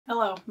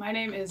Hello, my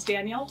name is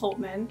Danielle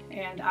Holtman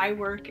and I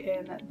work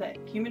in the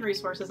Human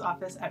Resources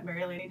Office at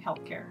Mary Lanning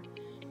Healthcare.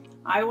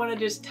 I want to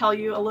just tell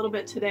you a little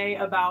bit today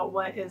about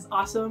what is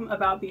awesome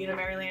about being a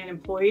Mary Lanning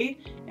employee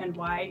and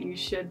why you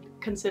should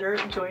consider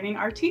joining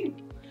our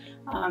team.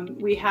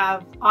 We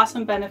have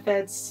awesome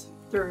benefits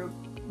through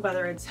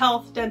whether it's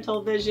health,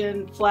 dental,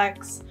 vision,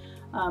 flex,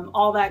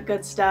 all that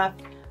good stuff.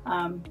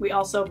 We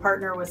also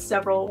partner with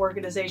several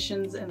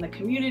organizations in the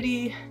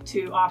community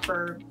to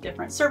offer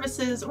different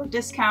services or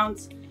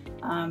discounts,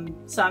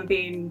 some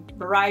being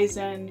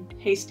Verizon,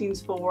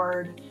 Hastings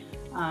Ford,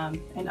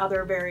 and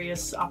other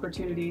various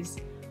opportunities.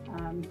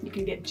 You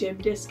can get gym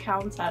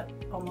discounts at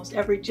almost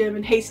every gym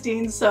in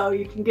Hastings, so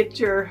you can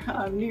get your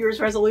New Year's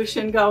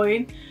resolution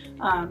going.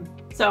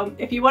 So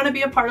if you want to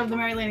be a part of the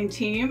Mary Lanning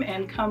team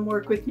and come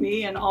work with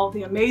me and all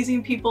the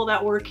amazing people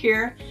that work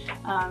here,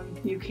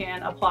 you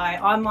can apply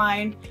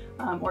online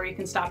or you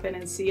can stop in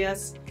and see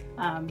us.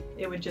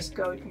 You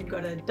can go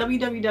to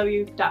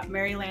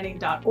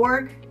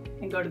www.marylanning.org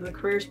and go to the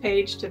careers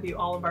page to view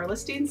all of our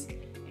listings,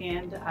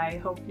 and I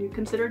hope you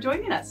consider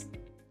joining us.